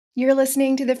You're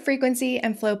listening to the Frequency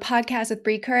and Flow podcast with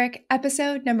Brie Couric,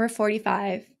 episode number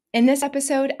 45. In this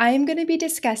episode, I am going to be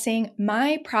discussing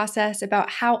my process about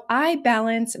how I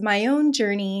balance my own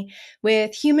journey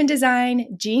with human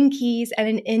design, gene keys, and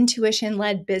an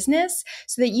intuition-led business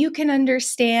so that you can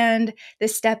understand the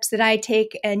steps that I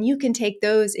take and you can take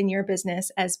those in your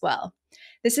business as well.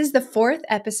 This is the fourth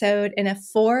episode in a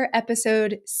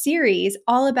 4-episode series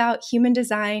all about human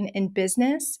design and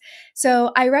business.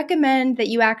 So I recommend that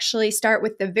you actually start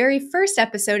with the very first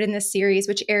episode in this series,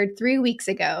 which aired 3 weeks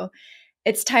ago.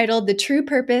 It's titled The True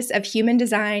Purpose of Human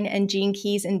Design and Gene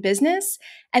Keys in Business,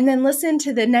 and then listen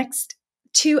to the next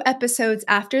 2 episodes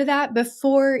after that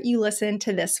before you listen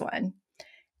to this one.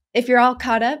 If you're all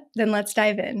caught up, then let's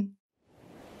dive in.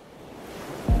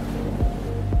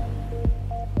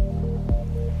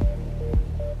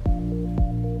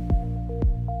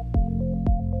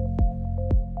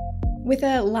 With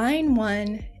a line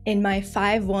 1 in my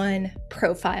 5-1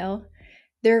 profile,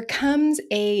 there comes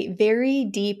a very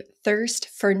deep thirst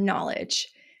for knowledge,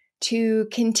 to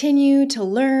continue to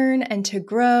learn and to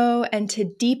grow and to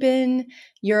deepen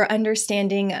your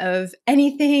understanding of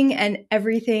anything and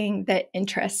everything that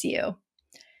interests you.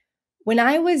 When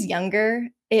I was younger,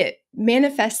 it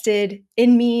manifested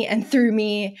in me and through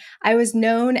me. I was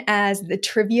known as the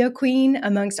trivia queen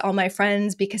amongst all my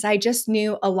friends because I just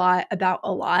knew a lot about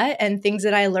a lot, and things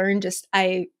that I learned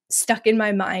I stuck in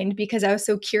my mind because I was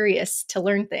so curious to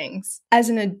learn things. As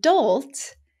an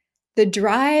adult, the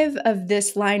drive of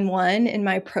this line 1 in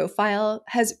my profile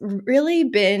has really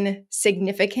been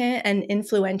significant and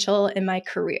influential in my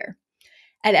career.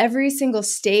 At every single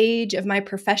stage of my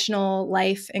professional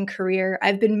life and career,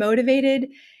 I've been motivated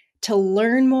to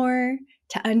learn more,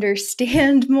 to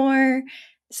understand more,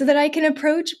 so that I can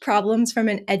approach problems from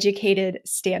an educated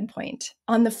standpoint.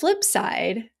 On the flip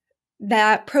side,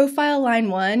 that profile line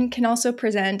 1 can also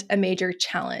present a major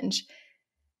challenge.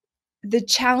 The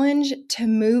challenge to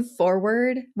move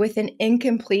forward with an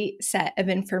incomplete set of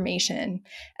information.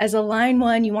 As a line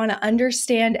 1, you want to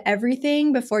understand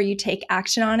everything before you take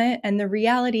action on it. And the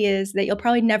reality is that you'll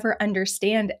probably never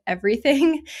understand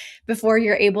everything before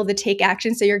you're able to take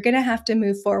action. So you're going to have to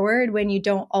move forward when you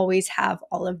don't always have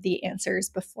all of the answers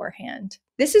beforehand.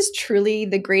 This is truly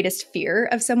the greatest fear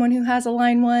of someone who has a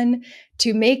line 1,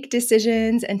 to make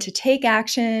decisions and to take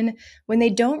action when they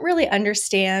don't really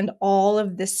understand all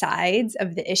of the sides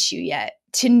of the issue yet.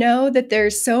 To know that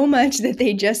there's so much that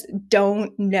they just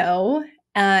don't know,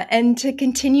 and to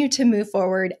continue to move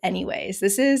forward anyways.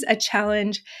 This is a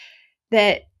challenge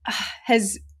that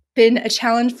has been a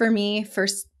challenge for me for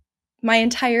my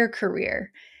entire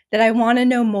career, that I want to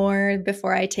know more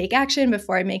before I take action,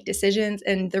 before I make decisions.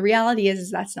 And the reality is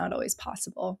that's not always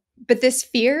possible. But this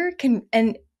fear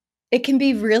it can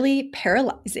be really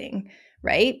paralyzing,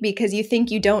 right? Because you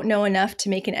think you don't know enough to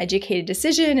make an educated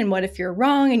decision. And what if you're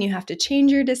wrong and you have to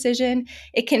change your decision?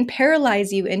 It can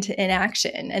paralyze you into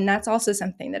inaction. And that's also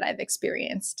something that I've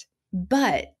experienced.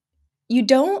 But you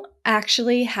don't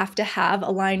actually have to have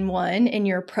a line 1 in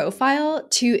your profile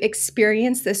to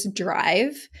experience this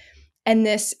drive and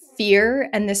this fear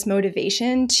and this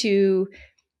motivation to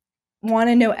want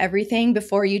to know everything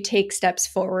before you take steps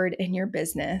forward in your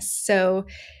business. So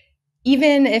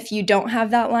even if you don't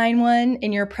have that line 1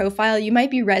 in your profile, you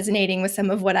might be resonating with some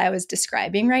of what I was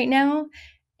describing right now.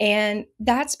 And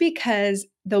that's because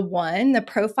the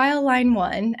profile line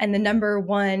 1 and the number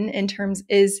 1 in terms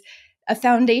is a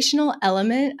foundational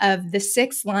element of the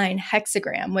 6-line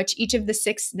hexagram, which each of the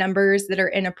 6 numbers that are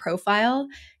in a profile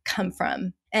come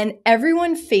from. And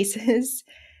everyone faces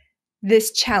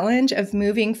this challenge of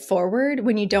moving forward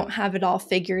when you don't have it all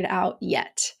figured out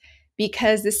yet.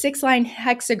 Because the 6-line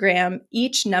hexagram,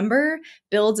 each number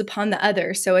builds upon the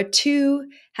other. So a 2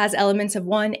 has elements of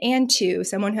 1 and 2.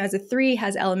 Someone who has a 3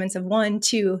 has elements of 1,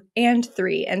 2, and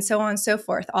 3, and so on and so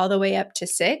forth, all the way up to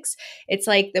 6. It's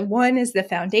like the 1 is the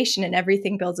foundation and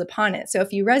everything builds upon it. So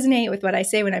if you resonate with what I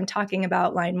say when I'm talking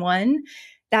about line 1,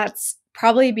 that's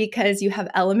probably because you have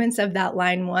elements of that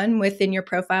line 1 within your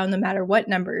profile, no matter what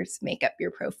numbers make up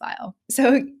your profile.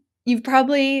 So you've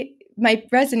probably might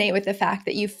resonate with the fact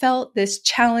that you felt this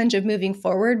challenge of moving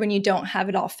forward when you don't have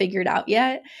it all figured out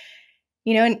yet.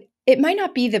 And it might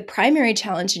not be the primary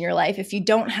challenge in your life if you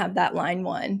don't have that line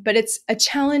 1, but it's a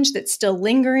challenge that's still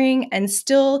lingering and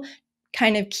still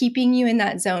kind of keeping you in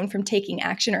that zone from taking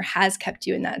action, or has kept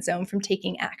you in that zone from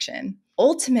taking action.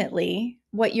 Ultimately,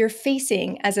 what you're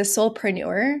facing as a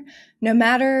soulpreneur, no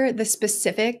matter the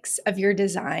specifics of your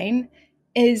design,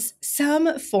 is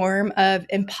some form of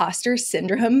imposter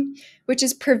syndrome, which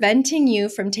is preventing you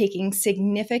from taking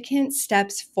significant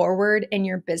steps forward in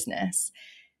your business.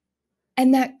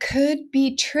 And that could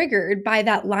be triggered by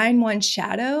that line 1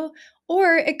 shadow,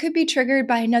 or it could be triggered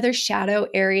by another shadow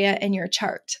area in your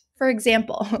chart. For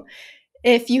example,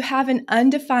 if you have an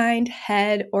undefined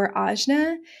head or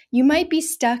ajna, you might be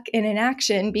stuck in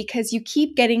inaction because you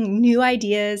keep getting new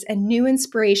ideas and new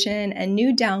inspiration and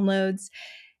new downloads,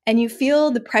 and you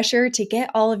feel the pressure to get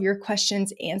all of your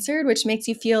questions answered, which makes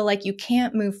you feel like you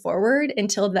can't move forward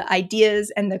until the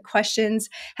ideas and the questions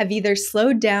have either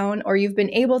slowed down or you've been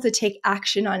able to take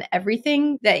action on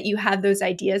everything that you have those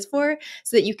ideas for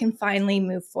so that you can finally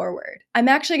move forward. I'm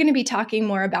actually going to be talking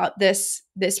more about this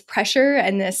pressure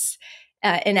and this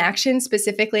inaction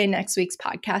specifically in next week's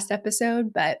podcast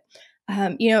episode. But,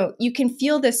 you can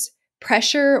feel this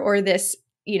pressure or this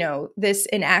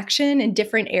inaction in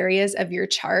different areas of your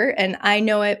chart. And I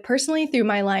know it personally through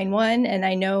my line 1, and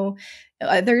I know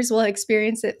others will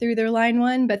experience it through their line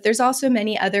 1, but there's also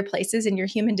many other places in your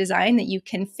human design that you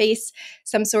can face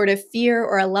some sort of fear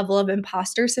or a level of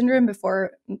imposter syndrome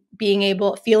before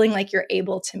feeling like you're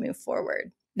able to move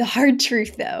forward. The hard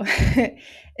truth, though,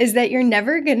 is that you're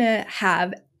never going to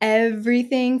have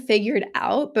everything figured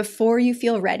out before you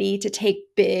feel ready to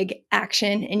take big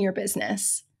action in your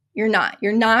business. You're not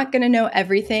going to know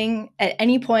everything at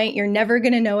any point. You're never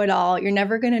going to know it all. You're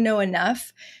never going to know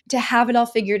enough to have it all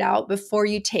figured out before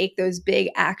you take those big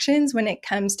actions when it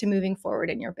comes to moving forward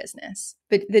in your business.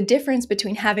 But the difference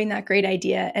between having that great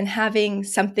idea and having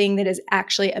something that is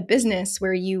actually a business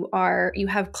where you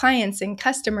have clients and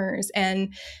customers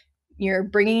and you're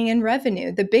bringing in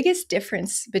revenue. The biggest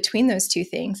difference between those two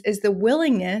things is the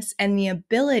willingness and the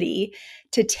ability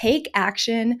to take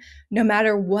action no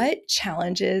matter what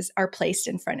challenges are placed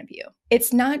in front of you.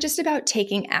 It's not just about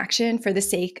taking action for the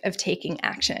sake of taking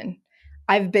action.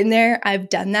 I've been there, I've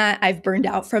done that, I've burned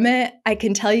out from it. I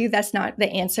can tell you that's not the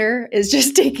answer, is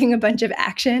just taking a bunch of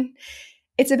action.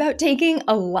 It's about taking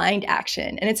aligned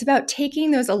action, and it's about taking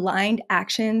those aligned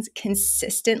actions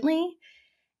consistently.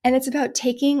 And it's about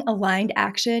taking aligned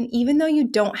action, even though you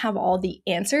don't have all the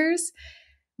answers.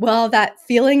 Well, that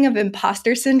feeling of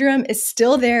imposter syndrome is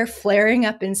still there flaring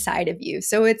up inside of you.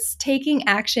 So it's taking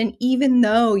action, even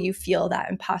though you feel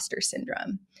that imposter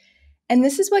syndrome. And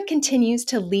this is what continues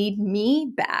to lead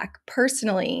me back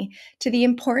personally to the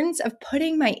importance of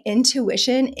putting my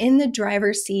intuition in the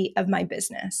driver's seat of my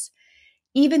business.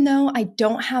 Even though I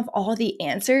don't have all the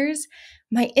answers,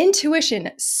 my intuition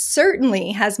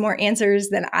certainly has more answers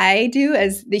than I do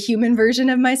as the human version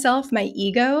of myself, my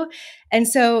ego. And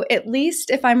so at least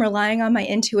if I'm relying on my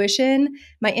intuition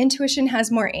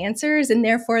has more answers, and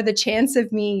therefore the chance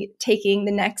of me taking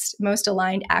the next most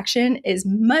aligned action is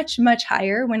much, much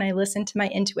higher when I listen to my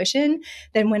intuition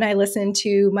than when I listen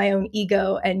to my own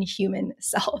ego and human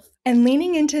self. And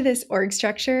leaning into this org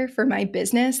structure for my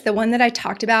business, the one that I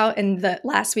talked about in the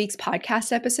last week's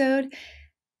podcast episode,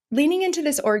 leaning into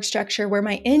this org structure where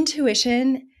my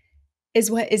intuition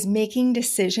is what is making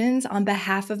decisions on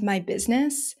behalf of my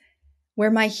business,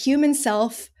 where my human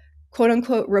self, quote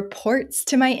unquote, reports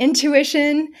to my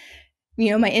intuition.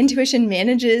 My intuition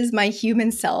manages my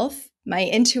human self. My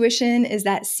intuition is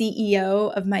that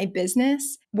CEO of my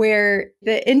business, where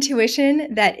the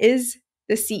intuition that is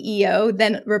the CEO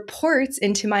then reports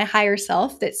into my higher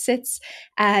self that sits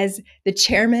as the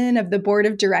chairman of the board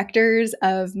of directors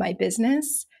of my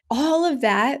business. All of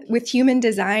that with human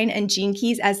design and Gene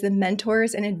Keys as the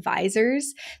mentors and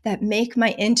advisors that make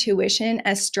my intuition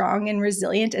as strong and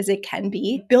resilient as it can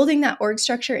be. Building that org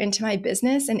structure into my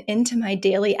business and into my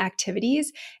daily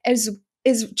activities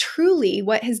is truly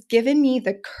what has given me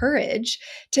the courage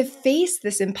to face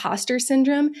this imposter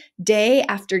syndrome day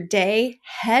after day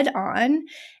head on,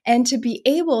 and to be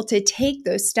able to take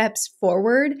those steps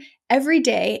forward every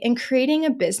day in creating a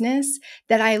business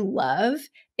that I love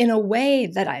in a way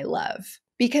that I love.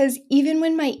 Because even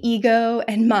when my ego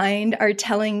and mind are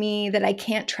telling me that I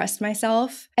can't trust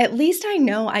myself, at least I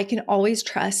know I can always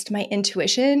trust my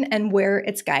intuition and where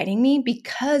it's guiding me,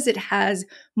 because it has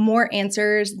more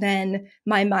answers than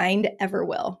my mind ever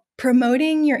will.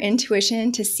 Promoting your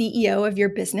intuition to CEO of your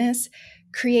business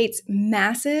creates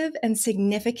massive and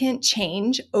significant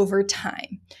change over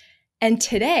time. And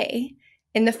today,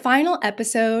 in the final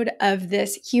episode of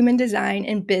this Human Design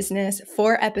and Business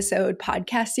 4-episode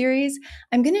podcast series,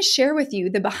 I'm going to share with you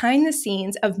the behind the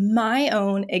scenes of my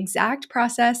own exact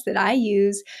process that I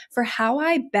use for how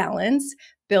I balance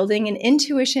building an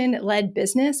intuition-led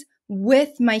business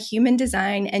with my human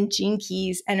design and Gene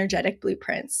Keys energetic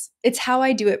blueprints. It's how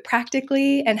I do it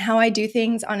practically and how I do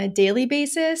things on a daily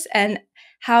basis, and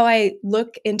how I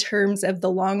look in terms of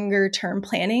the longer term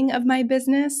planning of my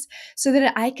business so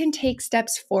that I can take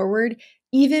steps forward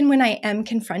even when I am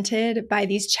confronted by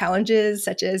these challenges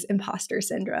such as imposter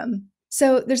syndrome.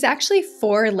 So there's actually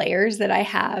 4 layers that I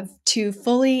have to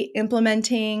fully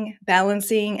implementing,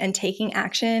 balancing, and taking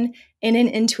action in an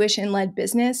intuition-led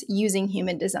business using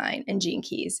human design and Gene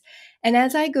Keys. And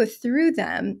as I go through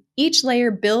them, each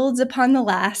layer builds upon the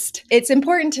last. It's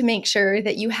important to make sure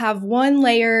that you have one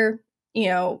layer,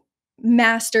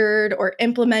 mastered or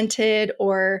implemented,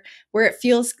 or where it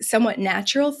feels somewhat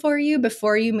natural for you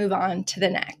before you move on to the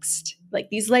next. Like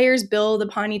these layers build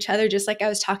upon each other, just like I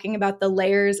was talking about the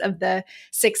layers of the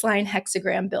 6-line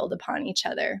hexagram build upon each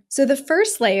other. So the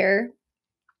first layer,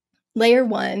 layer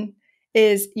 1,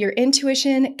 is your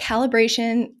intuition,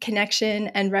 calibration, connection,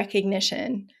 and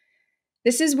recognition.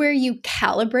 This is where you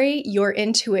calibrate your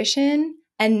intuition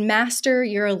and master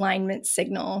your alignment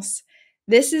signals.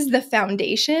 This is the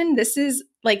foundation. This is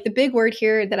like the big word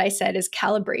here that I said is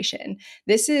calibration.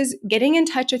 This is getting in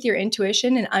touch with your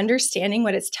intuition and understanding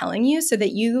what it's telling you so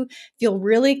that you feel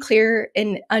really clear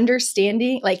in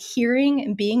understanding, like hearing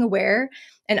and being aware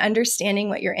and understanding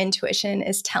what your intuition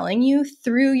is telling you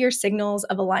through your signals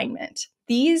of alignment.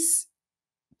 These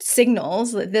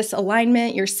signals, this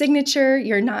alignment, your signature,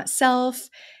 your not self,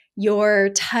 your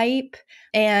type,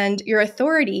 and your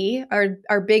authority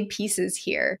are big pieces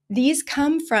here. These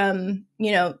come from,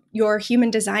 your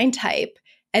human design type.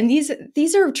 And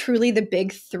these are truly the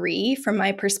big 3 from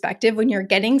my perspective when you're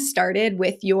getting started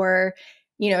with your,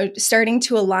 starting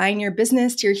to align your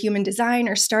business to your human design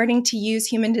or starting to use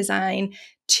human design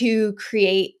to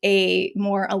create a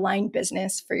more aligned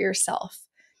business for yourself.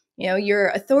 Your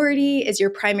authority is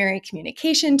your primary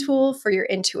communication tool for your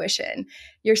intuition.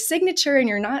 Your signature and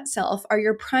your not self are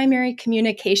your primary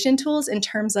communication tools in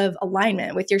terms of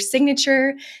alignment, with your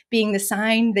signature being the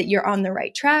sign that you're on the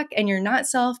right track and your not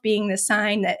self being the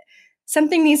sign that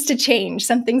something needs to change,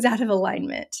 something's out of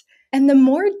alignment. And the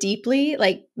more deeply,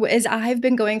 like as I've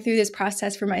been going through this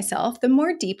process for myself, the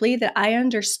more deeply that I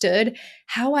understood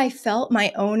how I felt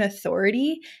my own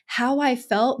authority, how I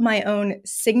felt my own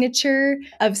signature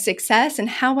of success, and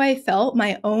how I felt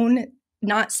my own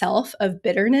not self of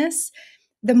bitterness,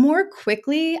 the more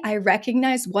quickly I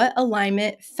recognized what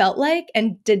alignment felt like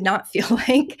and did not feel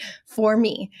like for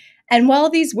me. And while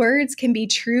these words can be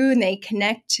true and they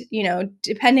connect,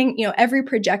 depending, every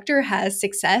projector has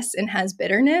success and has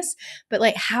bitterness, but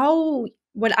like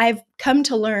what I've come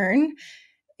to learn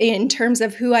in terms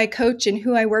of who I coach and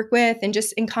who I work with and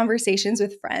just in conversations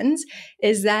with friends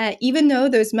is that even though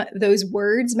those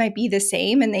words might be the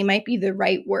same and they might be the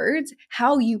right words,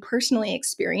 how you personally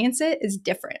experience it is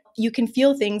different. You can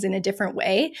feel things in a different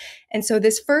way. And so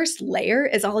this first layer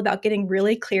is all about getting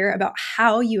really clear about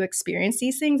how you experience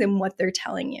these things and what they're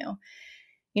telling you.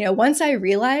 Once I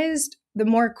realized, the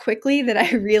more quickly that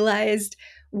I realized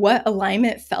what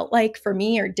alignment felt like for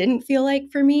me or didn't feel like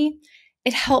for me,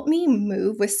 it helped me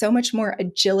move with so much more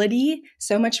agility,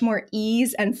 so much more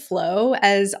ease and flow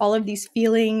as all of these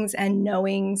feelings and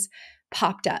knowings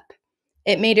popped up.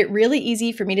 It made it really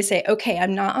easy for me to say, okay,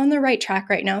 I'm not on the right track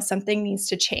right now. Something needs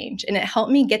to change. And it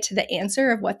helped me get to the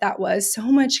answer of what that was so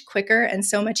much quicker and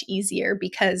so much easier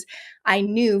because I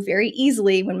knew very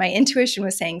easily when my intuition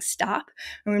was saying stop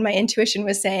or when my intuition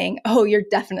was saying, oh, you're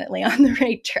definitely on the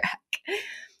right track.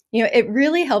 It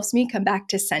really helps me come back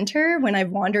to center when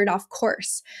I've wandered off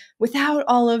course without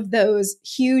all of those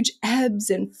huge ebbs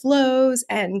and flows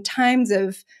and times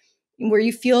of where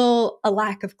you feel a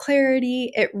lack of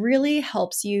clarity. It really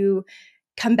helps you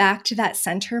come back to that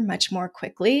center much more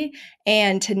quickly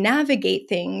and to navigate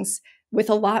things with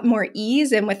a lot more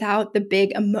ease and without the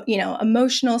big,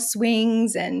 emotional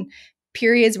swings and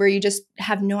periods where you just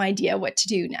have no idea what to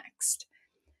do next.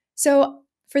 So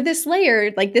for this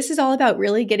layer, like this is all about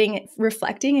really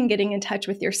reflecting and getting in touch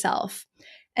with yourself.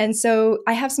 And so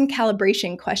I have some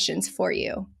calibration questions for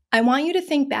you. I want you to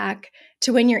think back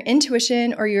to when your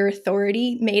intuition or your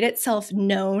authority made itself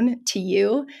known to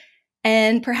you,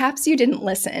 and perhaps you didn't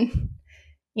listen,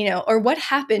 or what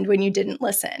happened when you didn't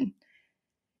listen.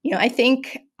 I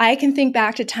think I can think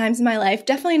back to times in my life,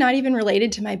 definitely not even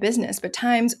related to my business, but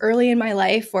times early in my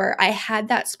life where I had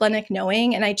that splenic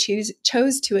knowing and I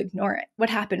chose to ignore it. What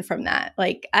happened from that?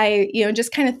 Like I,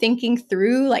 just kind of thinking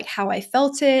through like how I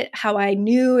felt it, how I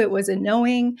knew it was a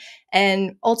knowing,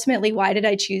 and ultimately why did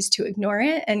I choose to ignore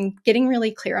it? And getting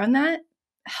really clear on that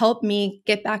helped me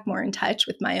get back more in touch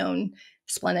with my own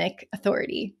splenic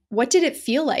authority. What did it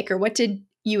feel like, or what did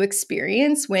you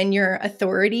experience when your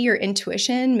authority, your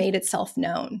intuition made itself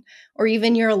known, or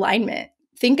even your alignment?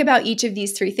 Think about each of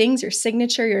these 3 things, your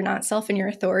signature, your not self, and your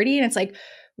authority. And it's like,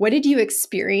 What did you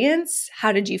experience?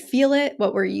 How did you feel it?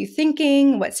 What were you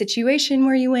thinking? What situation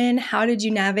were you in? How did you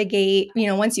navigate?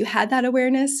 Once you had that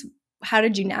awareness, how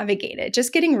did you navigate it?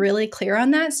 Just getting really clear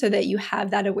on that so that you have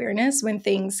that awareness when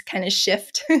things kind of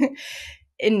shift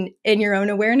in your own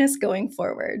awareness going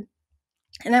forward.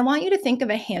 And I want you to think of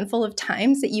a handful of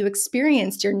times that you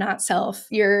experienced your not self,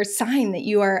 your sign that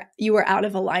you are out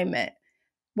of alignment.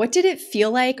 What did it feel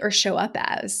like or show up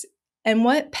as? And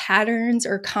what patterns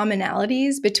or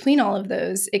commonalities between all of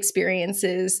those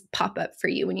experiences pop up for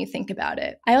you when you think about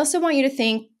it? I also want you to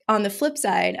think on the flip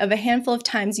side of a handful of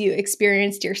times you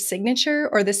experienced your signature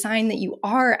or the sign that you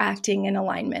are acting in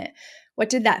alignment. What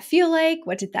did that feel like?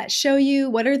 What did that show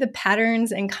you? What are the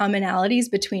patterns and commonalities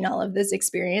between all of those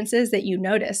experiences that you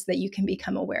notice that you can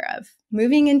become aware of?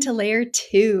 Moving into layer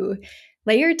 2.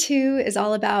 Layer 2 is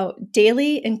all about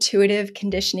daily intuitive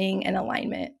conditioning and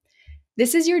alignment.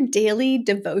 This is your daily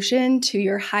devotion to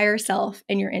your higher self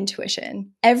and your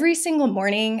intuition. Every single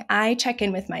morning, I check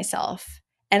in with myself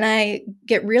and I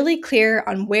get really clear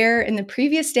on where in the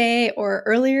previous day or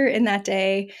earlier in that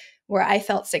day where I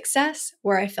felt success,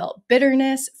 where I felt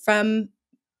bitterness from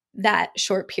that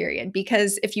short period.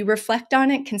 Because if you reflect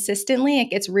on it consistently, it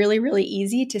gets really, really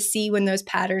easy to see when those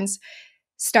patterns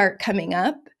start coming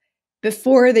up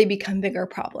before they become bigger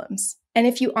problems. And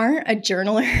if you aren't a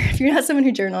journaler, if you're not someone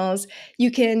who journals,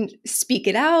 you can speak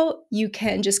it out, you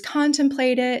can just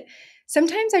contemplate it.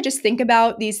 Sometimes I just think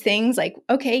about these things like,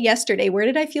 okay, yesterday, where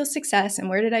did I feel success and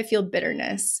where did I feel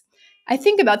bitterness? I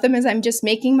think about them as I'm just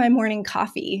making my morning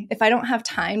coffee. If I don't have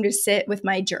time to sit with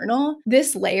my journal,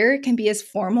 this layer can be as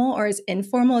formal or as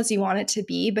informal as you want it to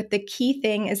be. But the key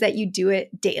thing is that you do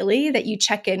it daily, that you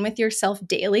check in with yourself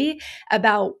daily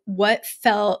about what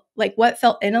felt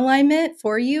in alignment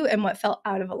for you and what felt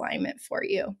out of alignment for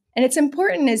you. And it's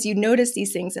important as you notice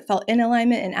these things that felt in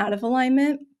alignment and out of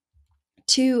alignment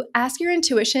to ask your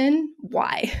intuition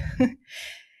why.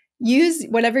 Use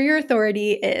whatever your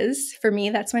authority is. For me,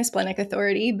 that's my splenic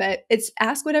authority, but it's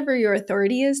ask whatever your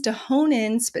authority is to hone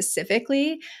in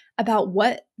specifically about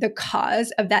what the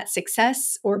cause of that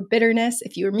success or bitterness,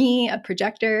 if you're me, a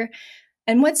projector,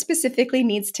 and what specifically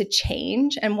needs to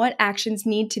change and what actions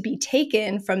need to be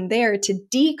taken from there to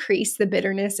decrease the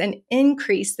bitterness and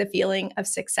increase the feeling of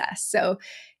success. So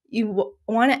you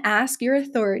want to ask your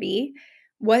authority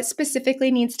what specifically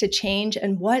needs to change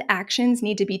and what actions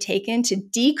need to be taken to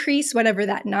decrease whatever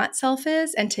that not self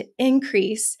is and to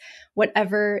increase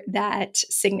whatever that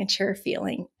signature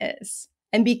feeling is.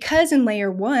 And because in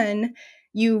layer 1,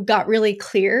 you got really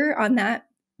clear on that,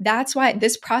 that's why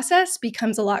this process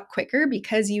becomes a lot quicker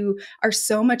because you are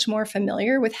so much more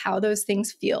familiar with how those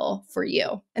things feel for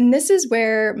you. And this is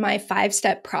where my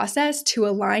 5-step process to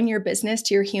align your business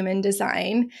to your human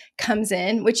design comes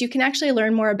in, which you can actually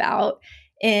learn more about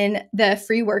in the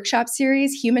free workshop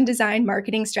series, Human Design,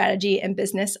 Marketing Strategy, and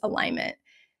Business Alignment.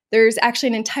 There's actually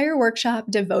an entire workshop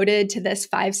devoted to this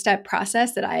 5-step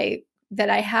process that I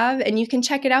have, and you can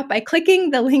check it out by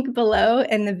clicking the link below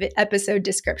in the episode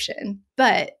description.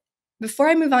 But before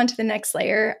I move on to the next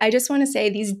layer, I just want to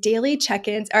say these daily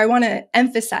check-ins, or I want to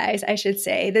emphasize, I should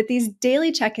say, that these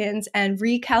daily check-ins and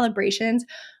recalibrations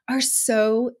are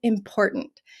so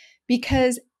important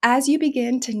because as you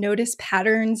begin to notice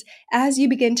patterns, as you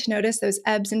begin to notice those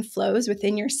ebbs and flows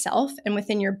within yourself and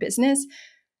within your business,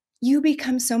 you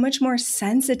become so much more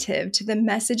sensitive to the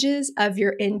messages of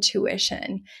your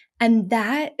intuition. And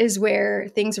that is where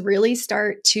things really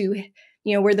start to,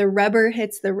 where the rubber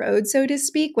hits the road, so to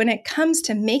speak, when it comes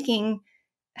to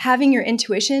having your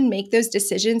intuition make those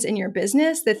decisions in your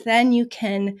business that then you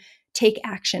can take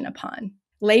action upon.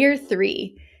 Layer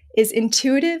 3 is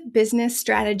intuitive business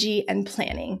strategy and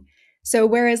planning. So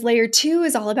whereas layer 2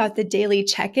 is all about the daily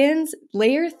check-ins,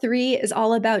 layer 3 is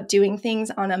all about doing things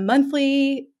on a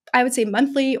monthly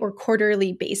or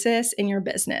quarterly basis in your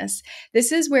business.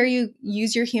 This is where you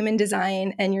use your human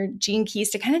design and your gene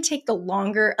keys to kind of take a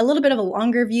little bit of a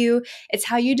longer view. It's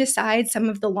how you decide some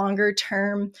of the longer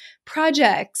term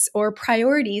projects or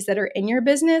priorities that are in your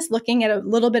business, looking at a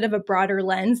little bit of a broader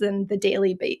lens than the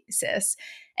daily basis.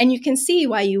 And you can see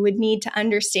why you would need to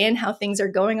understand how things are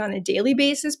going on a daily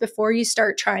basis before you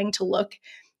start trying to look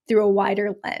through a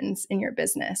wider lens in your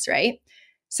business, right?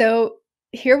 So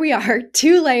here we are,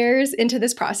 2 layers into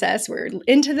this process. We're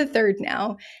into the 3rd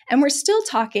now, and we're still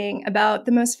talking about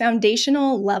the most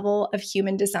foundational level of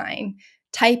human design,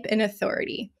 type, and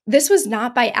authority. This was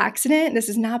not by accident. This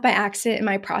is not by accident in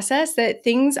my process, that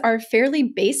things are fairly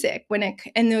basic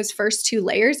in those first two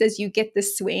layers as you get the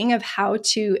swing of how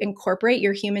to incorporate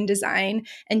your human design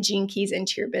and gene keys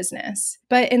into your business.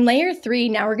 But in layer 3,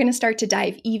 now we're going to start to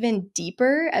dive even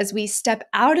deeper as we step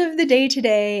out of the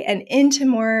day-to-day and into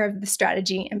more of the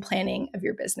strategy and planning of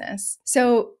your business.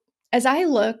 So as I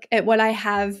look at what I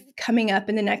have coming up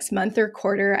in the next month or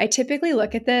quarter, I typically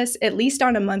look at this at least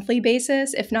on a monthly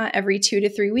basis, if not every 2 to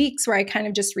 3 weeks, where I kind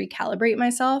of just recalibrate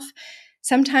myself.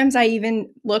 Sometimes I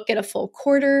even look at a full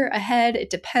quarter ahead. It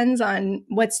depends on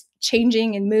what's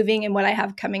changing and moving and what I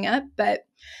have coming up. But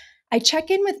I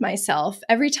check in with myself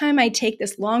every time I take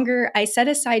this longer, I set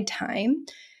aside time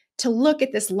to look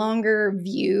at this longer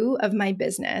view of my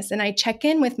business. And I check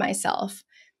in with myself.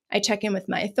 I check in with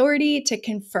my authority to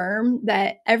confirm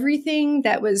that everything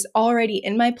that was already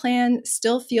in my plan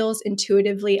still feels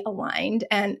intuitively aligned,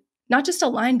 and not just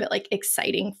aligned, but like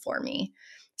exciting for me.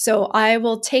 So I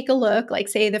will take a look, like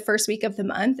say the first week of the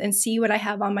month, and see what I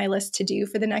have on my list to do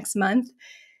for the next month.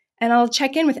 And I'll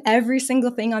check in with every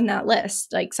single thing on that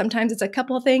list. Like sometimes it's a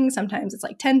couple of things, sometimes it's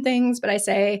like 10 things, but I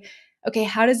say, okay,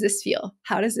 how does this feel?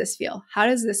 How does this feel? How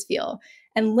does this feel?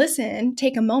 And listen,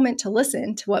 take a moment to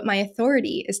listen to what my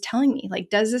authority is telling me. Like,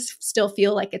 does this still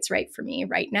feel like it's right for me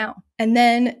right now? And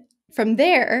then from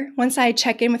there, once I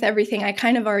check in with everything I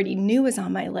kind of already knew was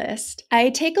on my list, I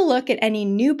take a look at any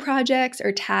new projects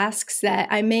or tasks that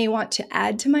I may want to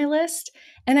add to my list.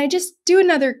 And I just do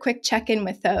another quick check-in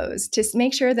with those to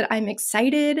make sure that I'm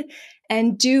excited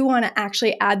and do want to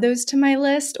actually add those to my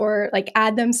list, or like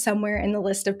add them somewhere in the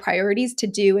list of priorities to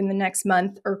do in the next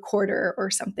month or quarter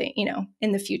or something,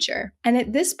 in the future. And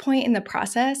at this point in the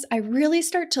process, I really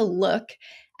start to look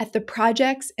at the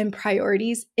projects and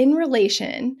priorities in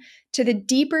relation to the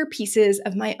deeper pieces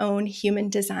of my own human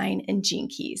design and gene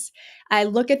keys. I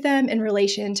look at them in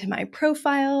relation to my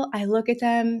profile. I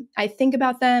think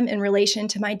about them in relation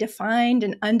to my defined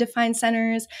and undefined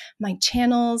centers, my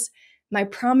channels, my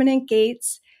prominent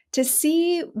gates, to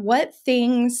see what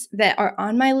things that are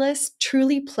on my list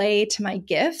truly play to my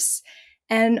gifts,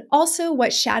 and also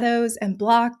what shadows and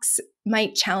blocks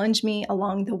might challenge me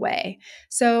along the way.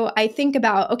 So I think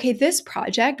about, okay, this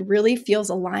project really feels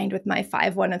aligned with my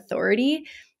 5-1 authority,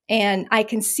 and I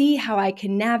can see how I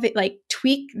can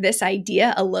tweak this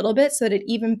idea a little bit so that it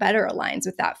even better aligns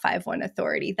with that 5-1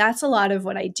 authority. That's a lot of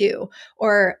what I do.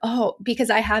 Or, because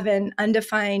I have an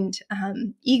undefined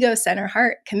ego center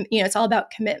heart, it's all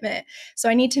about commitment. So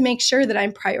I need to make sure that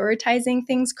I'm prioritizing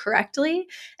things correctly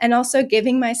and also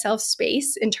giving myself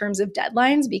space in terms of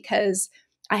deadlines, because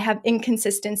I have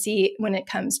inconsistency when it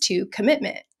comes to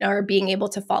commitment or being able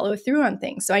to follow through on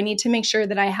things. So I need to make sure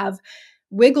that I have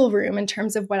wiggle room in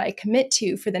terms of what I commit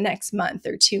to for the next month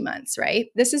or 2 months, right?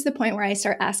 This is the point where I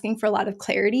start asking for a lot of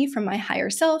clarity from my higher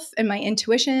self and my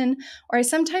intuition, or I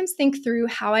sometimes think through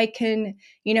how I can,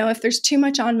 if there's too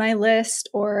much on my list,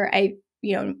 or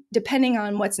depending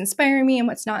on what's inspiring me and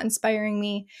what's not inspiring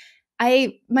me,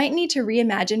 I might need to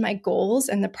reimagine my goals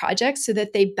and the projects so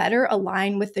that they better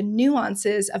align with the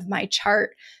nuances of my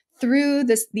chart through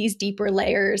these deeper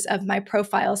layers of my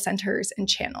profile centers and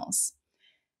channels.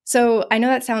 So I know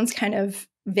that sounds kind of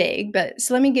vague,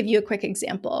 so let me give you a quick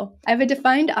example. I have a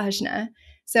defined ajna.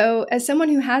 So as someone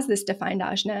who has this defined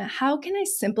ajna, how can I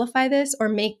simplify this or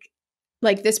make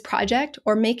this project,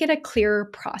 or make it a clearer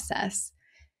process?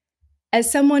 As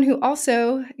someone who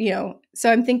also,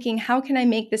 so I'm thinking, how can I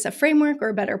make this a framework or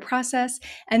a better process?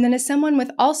 And then as someone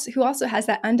who also has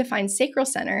that undefined sacral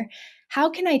center, how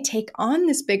can I take on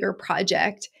this bigger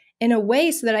project in a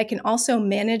way so that I can also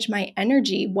manage my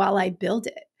energy while I build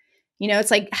it?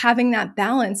 It's like having that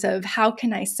balance of how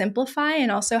can I simplify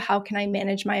and also how can I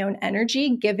manage my own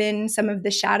energy given some of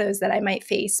the shadows that I might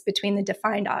face between the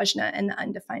defined ajna and the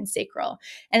undefined sacral.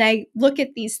 And I look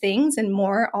at these things and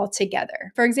more all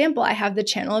together. For example, I have the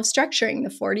channel of structuring, the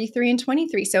 43 and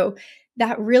 23. So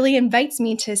that really invites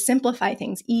me to simplify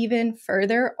things even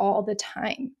further all the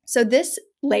time. So this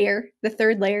layer, the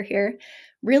third layer here,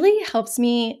 really helps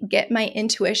me get my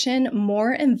intuition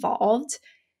more involved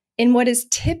in what is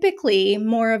typically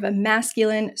more of a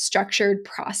masculine structured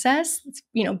process.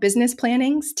 Business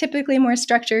planning's typically more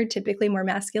structured, typically more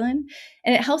masculine,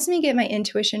 and it helps me get my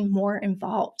intuition more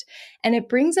involved. And it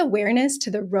brings awareness to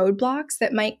the roadblocks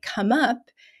that might come up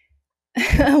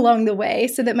along the way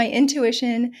so that my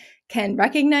intuition can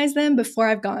recognize them before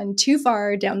I've gone too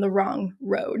far down the wrong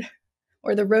road,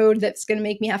 or the road that's going to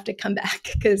make me have to come back,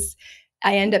 because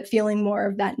I end up feeling more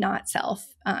of that not self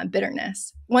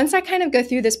bitterness. Once I kind of go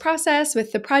through this process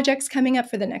with the projects coming up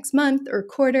for the next month or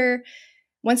quarter,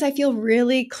 Once I feel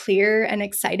really clear and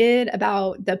excited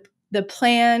about the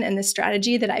plan and the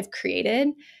strategy that I've created,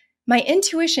 my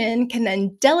intuition can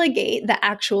then delegate the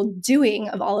actual doing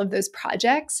of all of those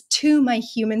projects to my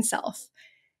human self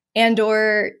and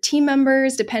or team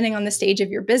members, depending on the stage of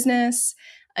your business.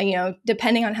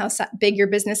 Depending on how big your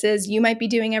business is, you might be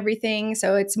doing everything.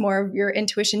 So it's more of your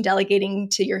intuition delegating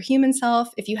to your human self.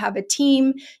 If you have a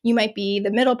team, you might be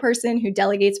the middle person who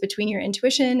delegates between your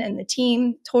intuition and the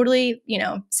team. Totally,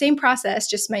 same process,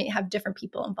 just might have different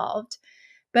people involved.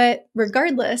 But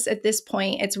regardless, at this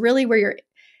point, it's really where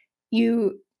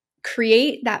you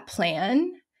create that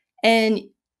plan, and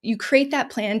you create that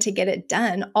plan to get it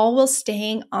done, all while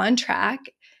staying on track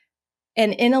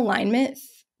and in alignment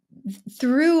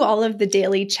through all of the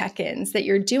daily check-ins that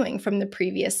you're doing from the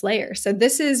previous layer. So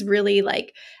this is really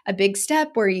like a big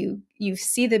step where you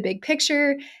see the big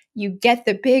picture, you get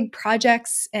the big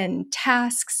projects and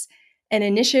tasks and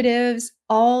initiatives,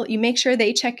 you make sure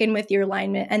they check in with your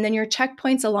alignment, and then your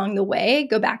checkpoints along the way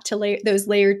go back to those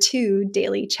layer 2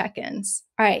 daily check-ins.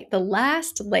 All right, the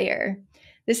last layer.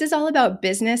 This is all about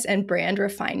business and brand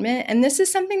refinement. And this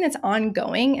is something that's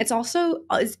ongoing. It's also,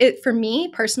 for me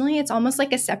personally, it's almost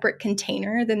like a separate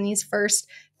container than these first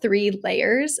 3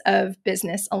 layers of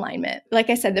business alignment.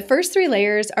 Like I said, the first 3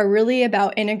 layers are really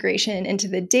about integration into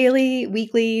the daily,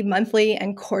 weekly, monthly,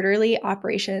 and quarterly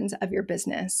operations of your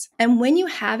business. And when you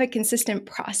have a consistent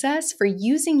process for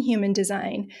using human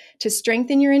design to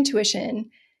strengthen your intuition,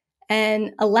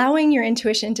 and allowing your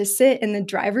intuition to sit in the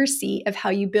driver's seat of how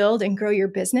you build and grow your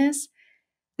business,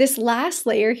 this last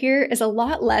layer here is a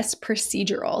lot less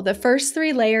procedural. The first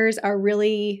 3 layers are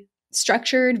really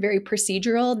structured, very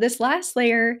procedural. This last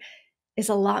layer is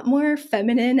a lot more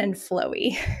feminine and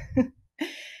flowy.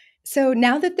 So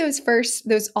now that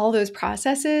all those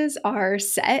processes are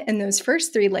set in those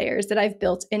first 3 layers that I've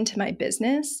built into my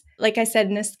business, like I said,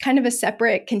 in this kind of a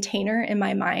separate container in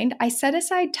my mind, I set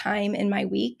aside time in my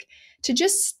week to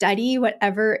just study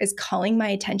whatever is calling my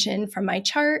attention from my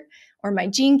chart or my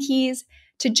gene keys,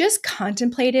 to just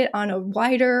contemplate it on a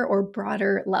wider or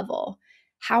broader level.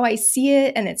 How I see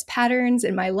it and its patterns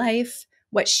in my life,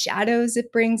 what shadows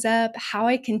it brings up, how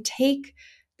I can take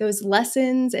those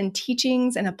lessons and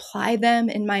teachings and apply them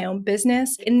in my own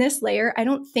business. In this layer, I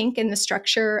don't think in the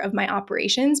structure of my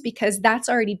operations because that's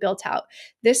already built out.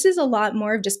 This is a lot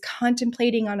more of just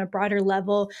contemplating on a broader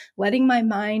level, letting my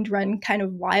mind run kind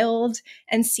of wild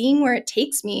and seeing where it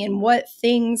takes me and what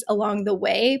things along the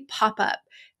way pop up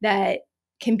that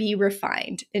can be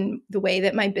refined in the way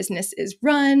that my business is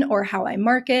run or how I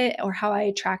market or how I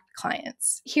attract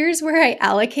clients. Here's where I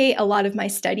allocate a lot of my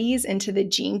studies into the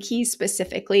gene keys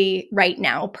specifically right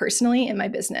now, personally in my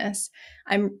business.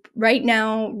 I'm right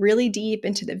now really deep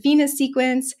into the Venus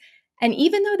sequence. And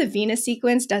even though the Venus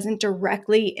sequence doesn't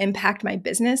directly impact my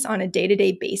business on a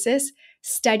day-to-day basis,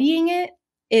 studying it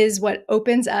is what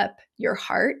opens up your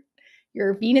heart.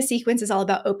 Your Venus sequence is all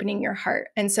about opening your heart.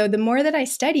 And so the more that I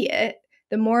study it,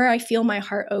 the more I feel my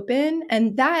heart open,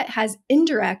 and that has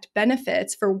indirect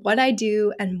benefits for what I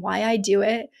do and why I do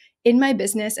it in my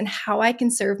business and how I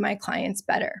can serve my clients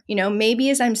better. Maybe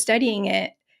as I'm studying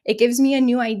it, it gives me a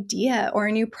new idea or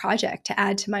a new project to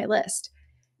add to my list.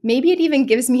 Maybe it even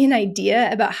gives me an idea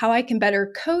about how I can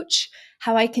better coach,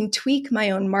 how I can tweak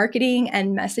my own marketing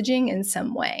and messaging in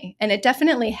some way. And it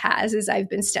definitely has. As I've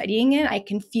been studying it, I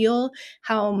can feel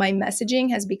how my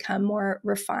messaging has become more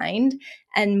refined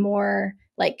and more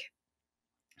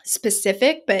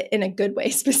specific, but in a good way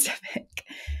specific,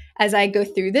 as I go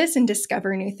through this and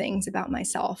discover new things about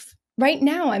myself. Right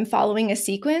now, I'm following a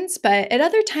sequence, but at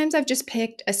other times I've just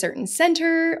picked a certain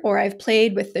center or I've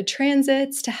played with the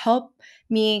transits to help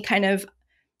me kind of,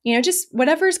 just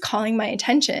whatever's calling my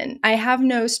attention. I have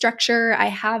no structure. I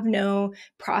have no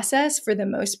process for the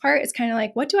most part. It's kind of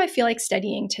like, what do I feel like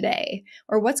studying today?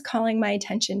 Or what's calling my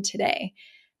attention today?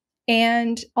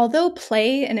 And although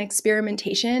play and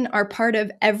experimentation are part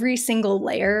of every single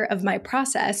layer of my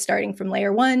process, starting from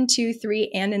layer 1, 2,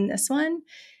 3, and in this one,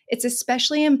 it's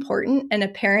especially important and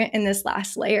apparent in this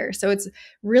last layer. So it's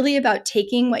really about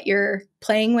taking what you're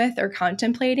playing with or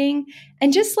contemplating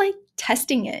and just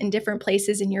testing it in different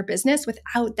places in your business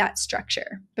without that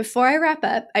structure. Before I wrap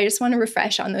up, I just want to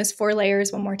refresh on those 4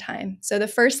 layers one more time. So the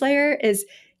first layer is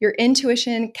your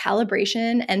intuition,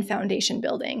 calibration, and foundation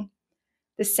building.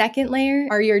 The second layer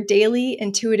are your daily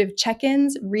intuitive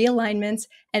check-ins, realignments,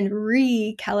 and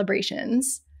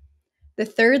recalibrations. The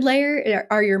third layer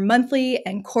are your monthly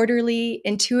and quarterly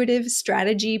intuitive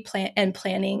strategy and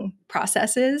planning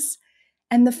processes.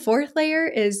 And the fourth layer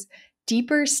is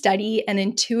deeper study and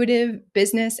intuitive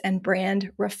business and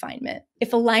brand refinement.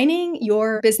 If aligning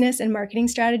your business and marketing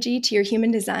strategy to your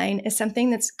human design is something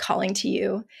that's calling to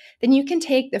you, then you can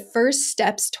take the first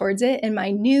steps towards it in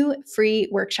my new free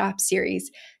workshop series,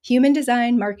 Human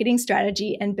Design, Marketing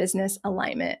Strategy, and Business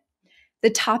Alignment. The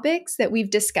topics that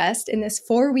we've discussed in this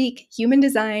 4-week Human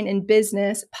Design and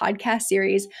Business podcast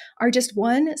series are just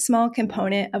one small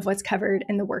component of what's covered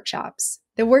in the workshops.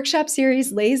 The workshop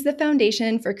series lays the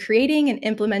foundation for creating and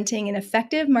implementing an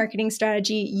effective marketing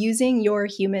strategy using your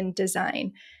human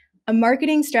design. A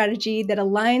marketing strategy that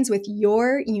aligns with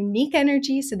your unique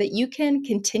energy so that you can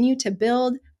continue to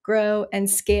build, grow, and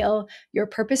scale your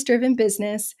purpose-driven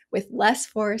business with less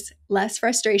force, less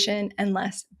frustration, and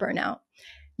less burnout.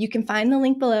 You can find the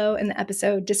link below in the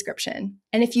episode description.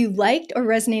 And if you liked or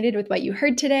resonated with what you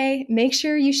heard today, make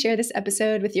sure you share this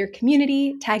episode with your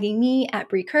community, tagging me at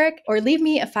Brie Kirk, or leave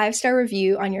me a 5-star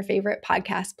review on your favorite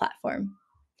podcast platform.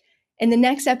 In the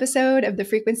next episode of the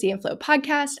Frequency and Flow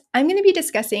podcast, I'm going to be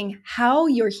discussing how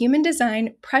your human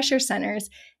design pressure centers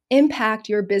impact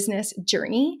your business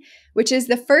journey, which is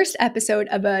the first episode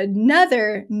of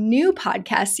another new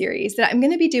podcast series that I'm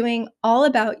going to be doing all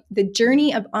about the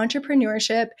journey of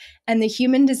entrepreneurship and the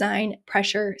human design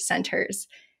pressure centers.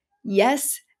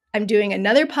 Yes, I'm doing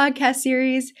another podcast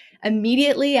series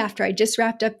immediately after I just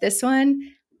wrapped up this one.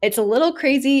 It's a little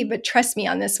crazy, but trust me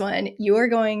on this one, you are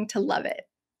going to love it.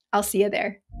 I'll see you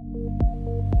there.